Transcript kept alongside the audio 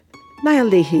Niall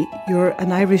Leahy, you're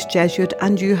an Irish Jesuit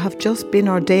and you have just been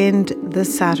ordained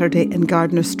this Saturday in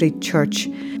Gardiner Street Church.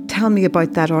 Tell me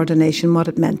about that ordination, what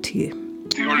it meant to you.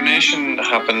 The ordination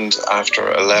happened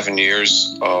after 11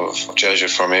 years of Jesuit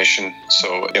formation,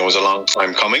 so it was a long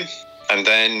time coming. And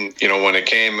then, when it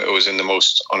came, it was in the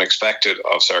most unexpected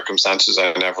of circumstances.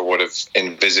 I never would have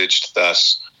envisaged that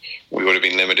we would have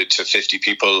been limited to 50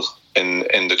 people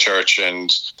in the church and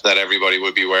that everybody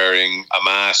would be wearing a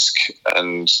mask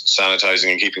and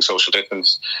sanitizing and keeping social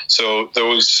distance. So there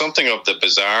was something of the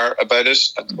bizarre about it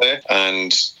at the day.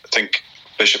 And I think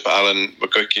Bishop Alan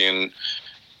McGuickian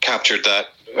captured that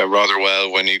rather well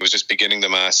when he was just beginning the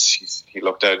Mass. He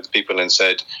looked out at the people and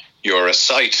said, "You're a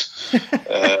sight."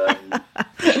 Because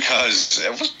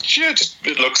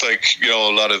it looks like,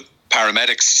 a lot of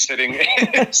paramedics sitting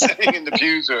in the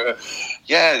pews.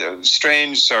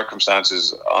 Strange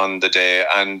circumstances on the day.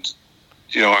 And,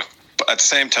 at the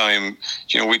same time,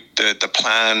 the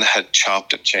plan had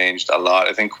chopped and changed a lot.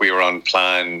 I think we were on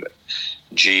plan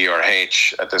G or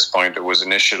H at this point. It was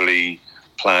initially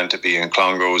planned to be in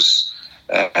Clongowes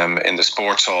in the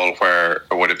sports hall, where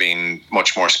it would have been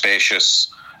much more spacious.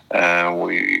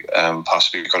 We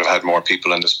possibly could have had more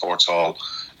people in the sports hall.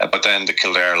 But then the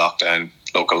Kildare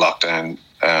local lockdown,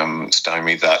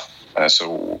 stymied that.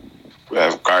 So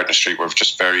Gardiner Street were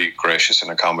just very gracious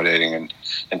and accommodating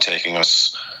and taking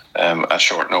us at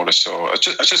short notice. So I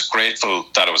was just grateful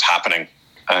that it was happening.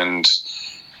 And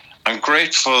I'm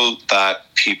grateful that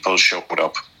people showed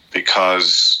up,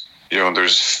 because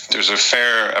there's a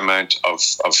fair amount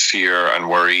of fear and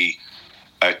worry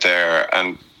out there,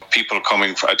 and people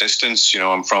coming from a distance.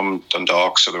 I'm from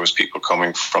Dundalk, so there was people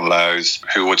coming from Louth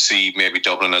who would see maybe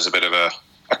Dublin as a bit of a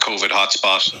COVID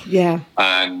hotspot. Yeah.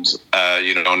 And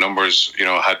numbers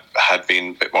had been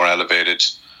a bit more elevated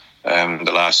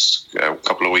the last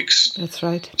couple of weeks. That's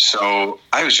right. So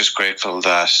I was just grateful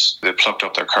that they plucked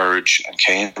up their courage and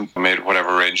came and made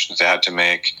whatever arrangements they had to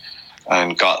make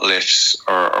and got lifts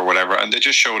or whatever, and they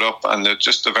just showed up, and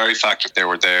just the very fact that they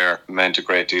were there meant a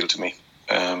great deal to me.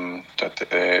 That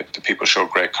the people showed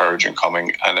great courage in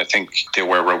coming, and I think they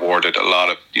were rewarded. A lot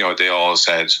of, they all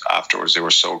said afterwards they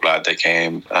were so glad they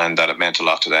came, and that it meant a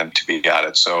lot to them to be at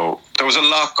it. So there was a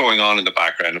lot going on in the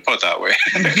background, to put it that way,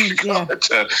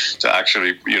 to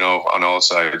actually, on all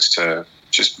sides, to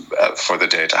just for the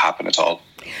day to happen at all.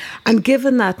 And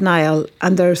given that, Niall,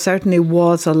 and there certainly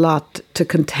was a lot to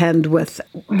contend with,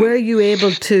 were you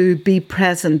able to be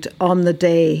present on the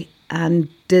day, and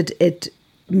did it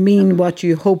mean what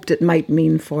you hoped it might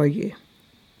mean for you?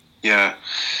 Yeah.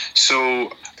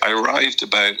 So I arrived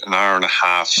about an hour and a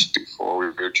half before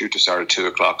we were due to start at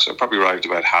 2:00. So I probably arrived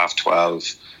about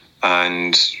 12:30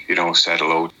 and, said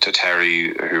hello to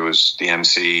Terry, who was the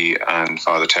MC, and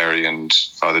Father Terry and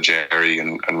Father Jerry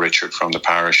and Richard from the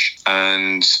parish.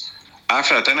 And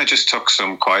after that, then I just took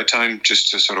some quiet time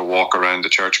just to sort of walk around the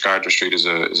church. Gardiner Street is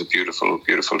a beautiful,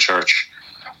 beautiful church.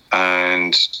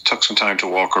 And took some time to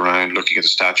walk around looking at the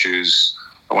statues.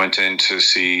 I went in to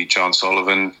see John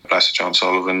Sullivan, Blessed John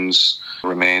Sullivan's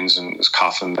remains and his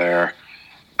coffin there,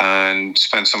 and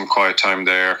spent some quiet time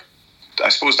there. I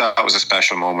suppose that was a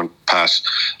special moment, Pat,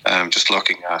 just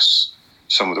looking at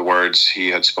some of the words he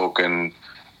had spoken,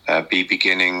 be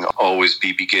beginning, always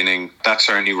be beginning. That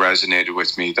certainly resonated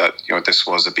with me, that, this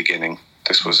was a beginning.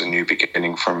 This was a new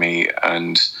beginning for me,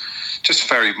 and just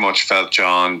very much felt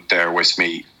John there with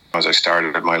me as I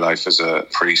started my life as a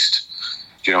priest.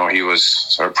 He was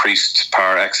sort of priest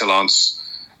par excellence,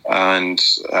 and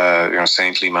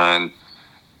saintly man.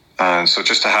 And so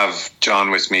just to have John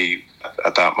with me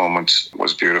at that moment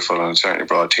was beautiful, and it certainly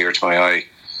brought a tear to my eye.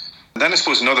 And then I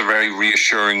suppose another very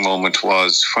reassuring moment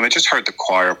was when I just heard the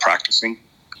choir practicing.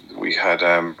 We had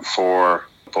 4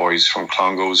 boys from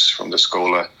Clongowes, from the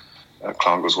Scola,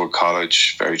 Clongowes Wood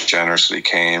College, very generously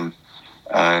came,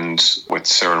 and with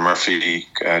Cyril Murphy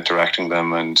directing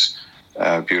them, and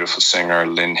beautiful singer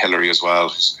Lynn Hillary as well,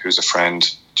 who's a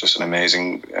friend, just an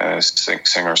amazing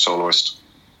singer, soloist.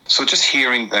 So just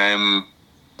hearing them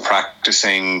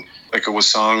practicing, like it was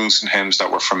songs and hymns that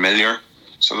were familiar.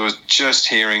 So there was just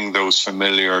hearing those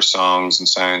familiar songs and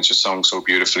sounds just sung so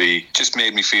beautifully, just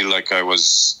made me feel like I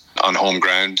was on home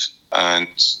ground. And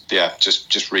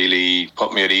just really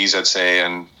put me at ease, I'd say.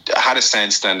 And I had a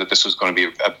sense then that this was going to be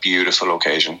a beautiful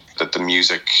occasion, that the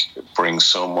music brings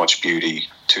so much beauty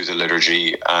to the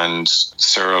liturgy, and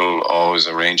Cyril always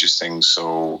arranges things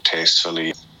so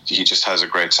tastefully. he just has a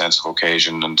great sense of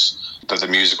occasion, and that the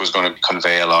music was going to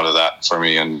convey a lot of that for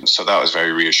me. And so that was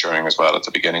very reassuring as well at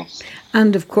the beginning.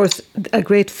 And of course, a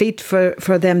great feat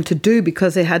for them to do,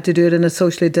 because they had to do it in a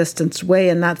socially distanced way,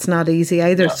 and that's not easy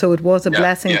either. Yeah. So it was a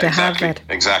blessing to have that.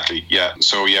 Exactly, yeah.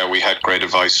 So we had great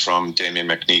advice from Damien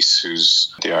McNeice,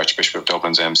 who's the Archbishop of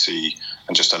Dublin's MC,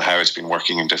 and just on how it's been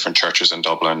working in different churches in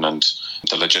Dublin and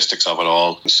the logistics of it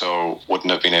all. So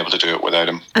wouldn't have been able to do it without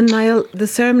him. And Niall, the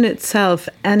sermon itself,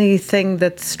 anything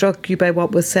that struck you by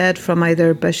what was said from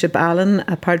either Bishop Allen,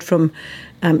 apart from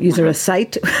user a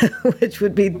sight, which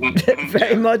would be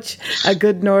very much a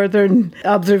good northern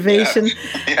observation.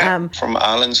 Yeah. From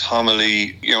Alan's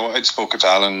homily, I'd spoken to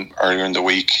Alan earlier in the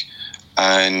week,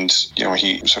 and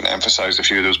he sort of emphasised a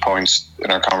few of those points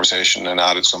in our conversation and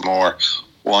added some more.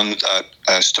 One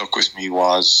that stuck with me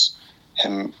was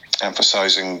him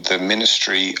emphasising the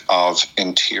ministry of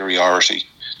interiority.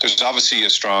 There's obviously a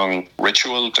strong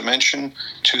ritual dimension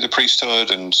to the priesthood,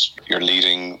 and you're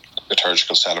leading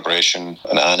liturgical celebration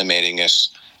and animating it.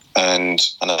 And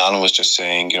Alan was just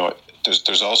saying,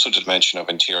 there's also the dimension of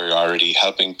interiority,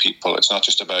 helping people. It's not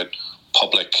just about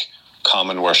public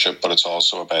common worship, but it's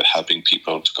also about helping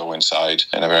people to go inside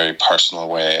in a very personal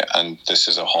way. And this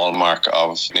is a hallmark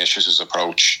of Ignatius's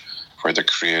approach, where the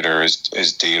Creator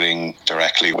is dealing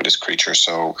directly with his creature.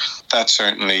 So that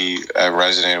certainly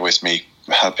resonated with me,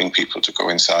 helping people to go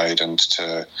inside and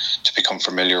to become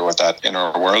familiar with that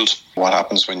inner world. What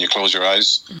happens when you close your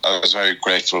eyes? I was very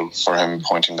grateful for him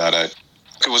pointing that out.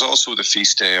 It was also the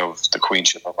feast day of the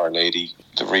Queenship of Our Lady.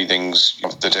 The readings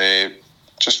of the day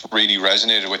just really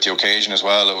resonated with the occasion as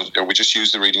well. We just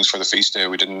used the readings for the feast day.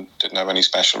 We didn't have any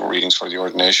special readings for the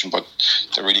ordination, but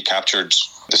they really captured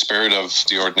the spirit of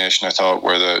the ordination, I thought,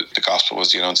 where the gospel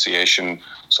was the Annunciation,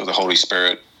 so the Holy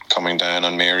Spirit coming down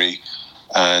on Mary.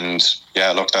 And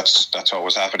that's what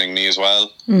was happening to me as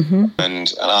well. Mm-hmm.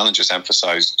 And Alan just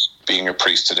emphasised being a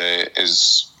priest today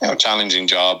is a challenging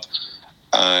job,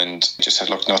 and just said,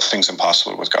 look, nothing's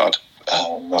impossible with God.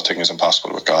 Nothing is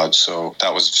impossible with God. So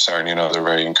that was certainly another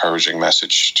very encouraging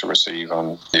message to receive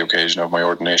on the occasion of my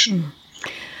ordination.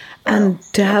 And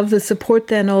to have the support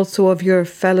then also of your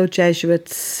fellow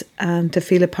Jesuits, and to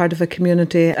feel a part of a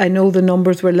community. I know the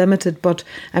numbers were limited, but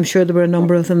I'm sure there were a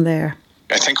number of them there.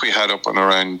 I think we had up and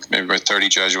around maybe about 30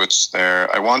 Jesuits there.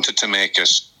 I wanted to make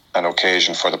it an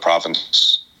occasion for the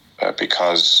province,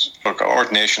 because look,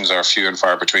 ordinations are few and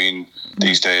far between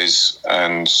these days,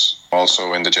 and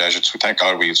also in the Jesuits, we thank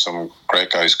God we have some great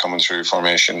guys coming through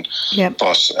formation. Yep.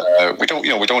 But we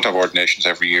don't have ordinations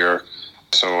every year,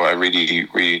 so I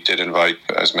really did invite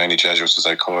as many Jesuits as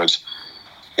I could.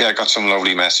 Yeah, I got some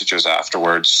lovely messages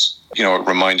afterwards. It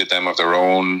reminded them of their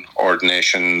own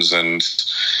ordinations and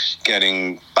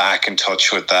getting back in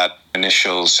touch with that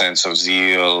initial sense of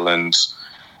zeal and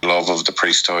love of the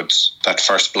priesthood, that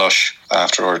first blush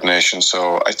after ordination.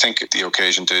 So I think the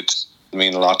occasion did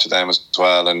mean a lot to them as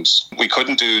well. And we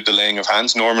couldn't do the laying of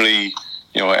hands. Normally,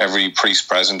 every priest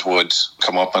present would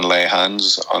come up and lay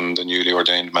hands on the newly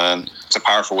ordained man. It's a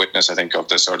powerful witness, I think, of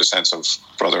this sort of sense of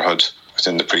brotherhood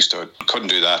within the priesthood. Couldn't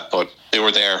do that, but they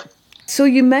were there. So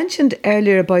you mentioned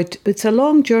earlier about it's a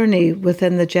long journey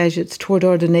within the Jesuits toward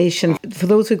ordination for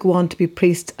those who go on to be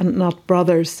priests and not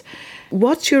brothers.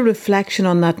 What's your reflection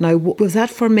on that now? Was that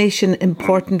formation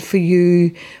important for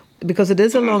you? Because it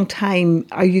is a long time.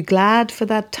 Are you glad for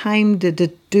that time? Did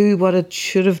it do what it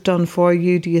should have done for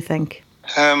you, do you think?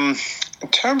 In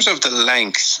terms of the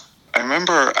length, I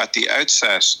remember at the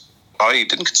outset, I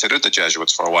didn't consider the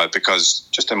Jesuits for a while, because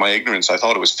just in my ignorance, I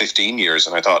thought it was 15 years.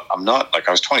 And I thought, I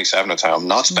was 27 at the time, I'm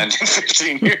not spending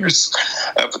 15 years.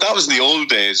 But that was in the old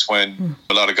days when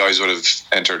a lot of guys would have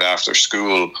entered after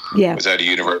school without a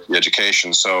university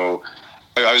education. So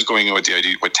I was going in with the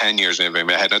idea with 10 years maybe in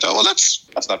my head. I thought, well,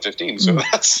 that's not 15. So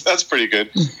that's pretty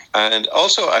good. And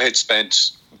also I had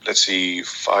spent,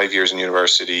 5 years in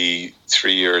university,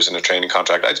 3 years in a training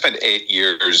contract. I'd spent 8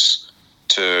 years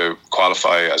to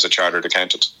qualify as a chartered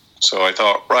accountant. So I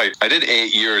thought, right, I did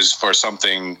 8 years for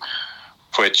something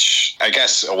which I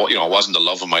guess, wasn't the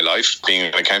love of my life. Being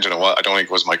an accountant, I don't think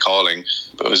it was my calling,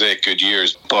 but it was 8 good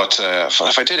years. But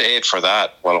if I did 8 for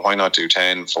that, well, why not do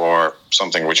 10 for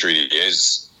something which really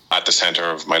is at the centre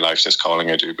of my life? This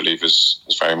calling, I do believe, is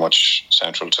very much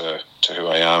central to who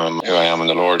I am and who I am in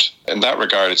the Lord. In that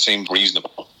regard, it seemed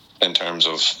reasonable in terms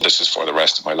of this is for the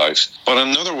rest of my life. But in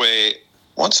another way,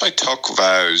 once I took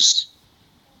vows,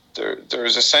 there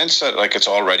is a sense that it's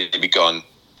already begun,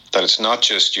 that it's not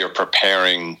just you're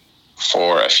preparing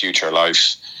for a future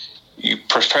life. You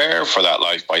prepare for that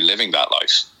life by living that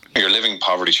life. You're living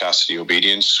poverty, chastity,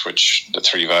 obedience, which the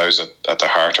 3 vows at the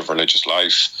heart of religious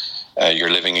life.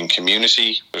 You're living in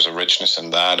community. There's a richness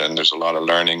in that, and there's a lot of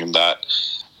learning in that.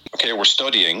 Okay, we're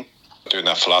studying, doing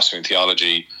that philosophy and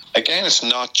theology. Again, it's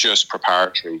not just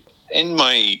preparatory. In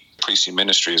my priestly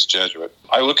ministry as Jesuit,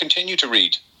 I will continue to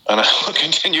read and I will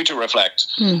continue to reflect,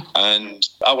 and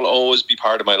that will always be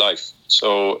part of my life.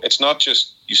 So it's not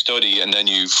just you study and then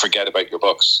you forget about your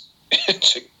books.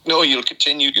 No, you'll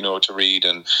continue, to read,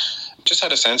 and just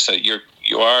had a sense that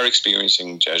you are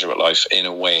experiencing Jesuit life in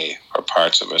a way, or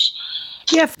parts of it.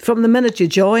 Yeah, from the minute you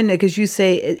join, because you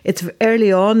say it's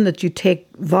early on that you take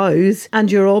vows,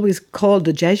 and you're always called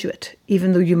a Jesuit,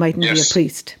 even though you mightn't be a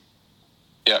priest.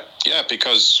 Yeah,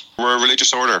 because we're a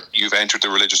religious order. You've entered the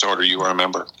religious order, you are a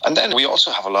member. And then we also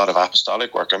have a lot of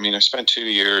apostolic work. I mean, I spent 2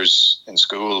 years in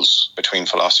schools between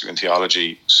philosophy and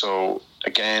theology. So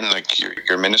again, like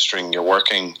you're ministering, you're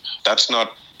working. That's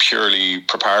not purely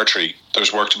preparatory.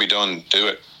 There's work to be done. Do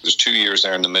it. There's 2 years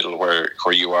there in the middle where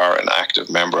you are an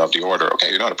active member of the order. Okay,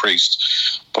 you're not a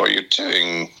priest, but you're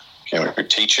doing, you're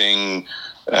teaching,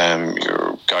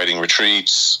 you're guiding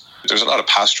retreats. There's a lot of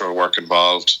pastoral work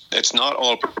involved. It's not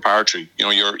all preparatory.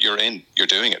 You're doing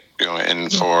it,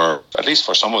 and for at least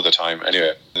for some of the time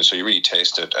anyway. And so you really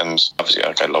taste it. And obviously,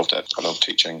 I loved it. I love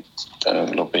teaching. I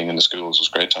love being in the schools. It was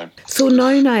a great time. So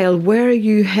now, Niall, where are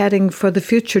you heading for the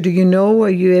future? Do you know? Are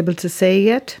you able to say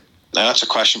yet? Now, that's a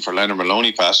question for Leonard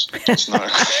Maloney, Pat. It's not a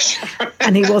question.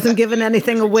 And he wasn't giving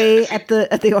anything away at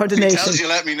the ordination. He tells you,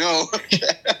 let me know.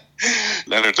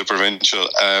 Leonard the Provincial.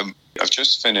 I've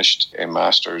just finished a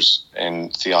master's in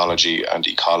theology and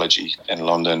ecology in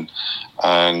London,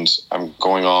 and I'm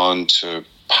going on to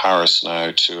Paris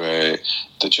now to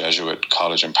the Jesuit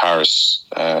college in Paris,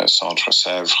 Centre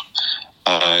Sèvres,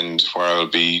 and where I will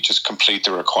be just complete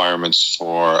the requirements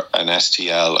for an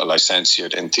STL, a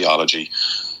licentiate in theology.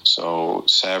 So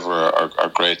Sèvres are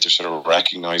great. They're sort of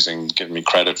recognising, giving me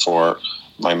credit for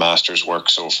my master's work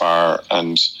so far,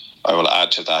 and I will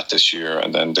add to that this year,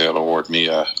 and then they'll award me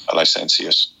a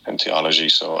licentiate in theology.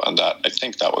 I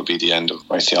think that will be the end of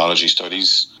my theology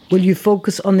studies. Will you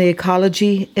focus on the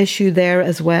ecology issue there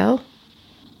as well?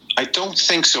 I don't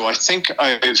think so. I think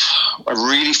I've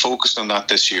really focused on that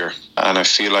this year, and I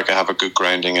feel like I have a good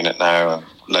grounding in it now.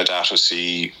 Laudato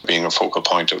Si being a focal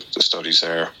point of the studies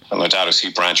there, and Laudato Si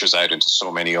branches out into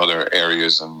so many other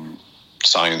areas and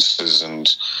sciences and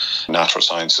natural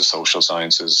sciences, social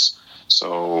sciences.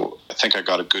 So I think I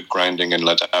got a good grounding in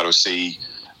Laudato Si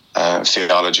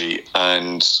theology,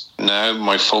 and now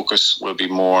my focus will be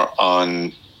more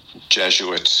on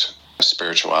Jesuit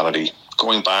spirituality,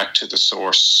 going back to the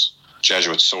source,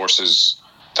 Jesuit sources,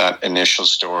 that initial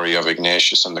story of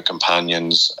Ignatius and the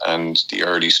companions and the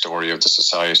early story of the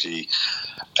society.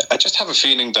 I just have a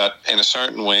feeling that in a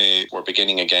certain way we're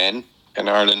beginning again in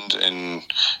Ireland in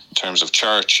terms of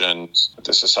church and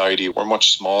the society. We're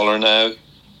much smaller now.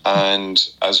 And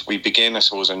as we begin, I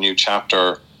suppose, a new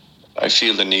chapter, I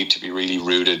feel the need to be really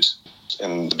rooted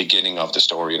in the beginning of the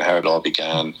story and how it all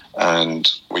began. And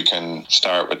we can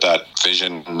start with that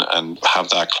vision and have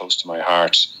that close to my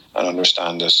heart and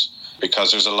understand it.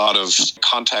 Because there's a lot of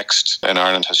context in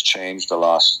Ireland has changed a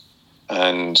lot.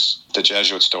 And the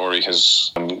Jesuit story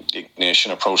and the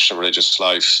Ignatian approach to religious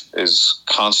life is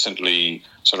constantly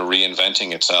sort of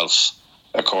reinventing itself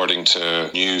according to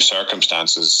new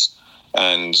circumstances.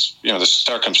 And, the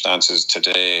circumstances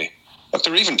today, look,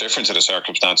 they're even different to the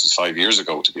circumstances 5 years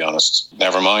ago, to be honest.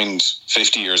 Never mind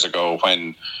 50 years ago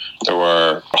when there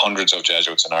were hundreds of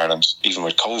Jesuits in Ireland. Even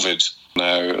with COVID,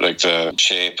 now, like, the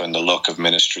shape and the look of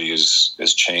ministry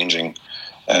is changing.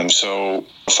 So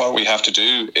what we have to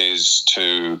do is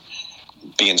to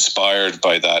be inspired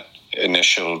by that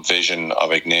initial vision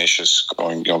of Ignatius,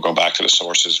 going back to the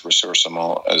sources,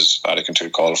 ressourcement, as Vatican II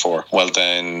called for. Well,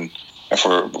 then, if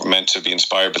we're meant to be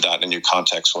inspired by that in a new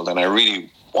context, well, then I really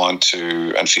want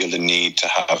to and feel the need to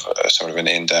have a sort of an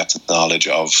in-depth knowledge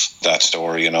of that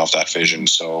story and of that vision,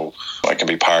 so I can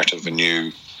be part of a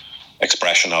new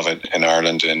expression of it in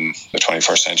Ireland in the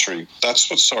 21st century. That's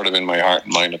what's sort of in my heart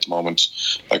and mind at the moment,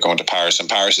 by going to Paris. And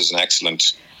Paris is an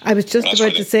excellent... I was just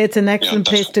about to say it's an excellent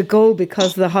place to go,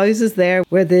 because the houses there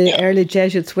where the early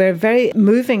Jesuits were, a very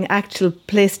moving actual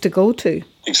place to go to.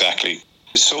 Exactly.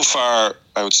 So far,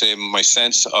 I would say my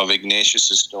sense of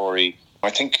Ignatius' story,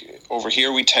 I think over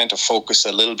here we tend to focus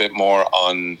a little bit more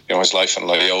on his life in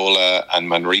Loyola and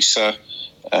Manresa,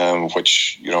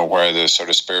 which, where the sort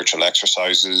of spiritual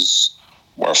exercises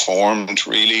were formed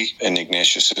really in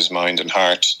Ignatius's mind and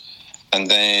heart. And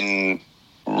then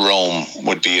Rome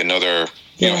would be another,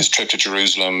 his trip to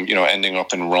Jerusalem, ending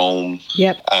up in Rome,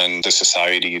 and the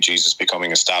society of Jesus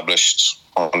becoming established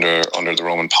under the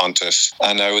Roman pontiff.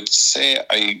 And I would say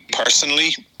I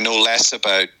personally know less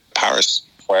about Paris,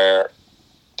 where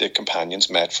the companions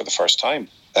met for the first time.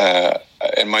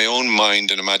 In my own mind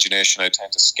and imagination, I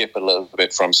tend to skip a little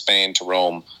bit from Spain to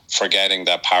Rome, forgetting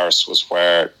that Paris was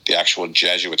where the actual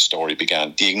Jesuit story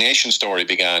began. The Ignatian story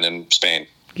began in Spain,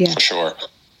 for sure.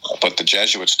 But the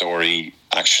Jesuit story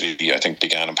actually, I think,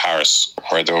 began in Paris,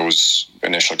 where those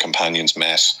initial companions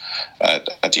met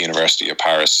at the University of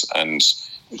Paris, and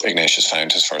Ignatius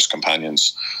found his first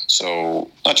companions. So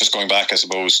not just going back, I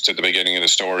suppose, to the beginning of the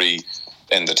story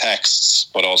in the texts,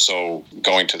 but also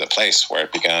going to the place where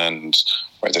it began, and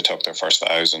where they took their first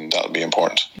vows, and that'll be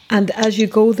important. And as you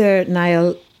go there,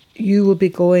 Niall, you will be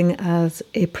going as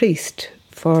a priest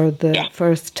for the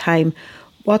first time.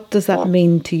 What does that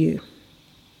mean to you?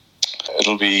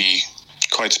 It'll be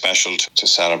quite special to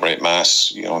celebrate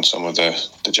Mass, on some of the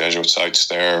Jesuit sites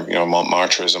there.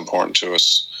 Montmartre is important to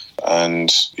us.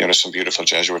 And, there's some beautiful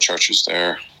Jesuit churches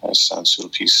there. Saint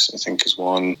Sulpice, I think, is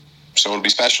one. So it'll be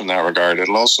special in that regard.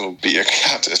 It'll also be,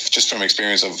 just from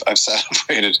experience, I've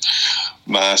celebrated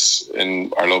Mass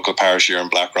in our local parish here in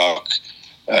Blackrock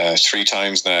 3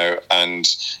 times now, and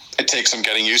it takes some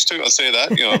getting used to, I'll say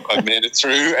that. I've made it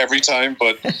through every time,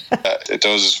 but it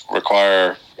does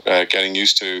require getting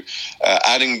used to.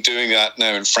 Doing that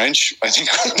now in French, I think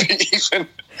will be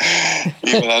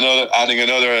adding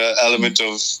another element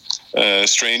of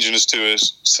strangeness to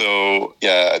it. So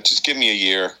just give me a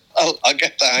year. I'll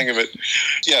get the hang of it.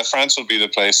 Yeah, France will be the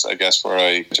place, I guess, where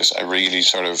I really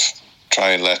sort of try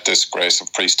and let this grace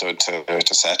of priesthood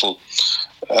to settle,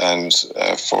 and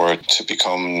for it to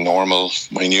become normal,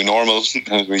 my new normal.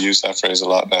 We use that phrase a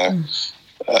lot now.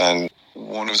 And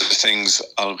one of the things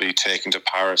I'll be taking to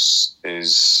Paris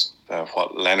is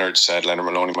what Leonard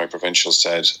Maloney, my provincial,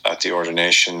 said at the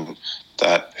ordination,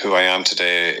 that who I am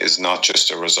today is not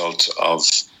just a result of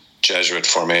Jesuit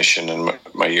formation and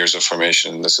my years of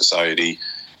formation in the society.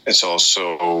 It's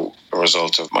also a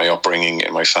result of my upbringing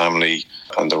in my family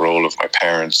and the role of my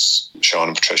parents, Sean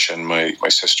and Patricia, and my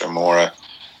sister Maura,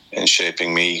 in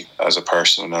shaping me as a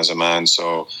person and as a man.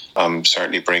 So I'm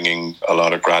certainly bringing a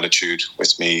lot of gratitude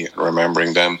with me,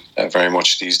 remembering them very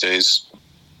much these days.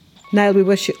 Niall, we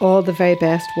wish you all the very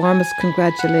best. Warmest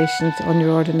congratulations on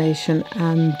your ordination,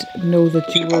 and know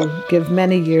that you will give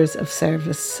many years of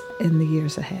service in the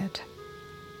years ahead.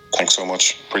 Thanks so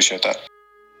much. Appreciate that.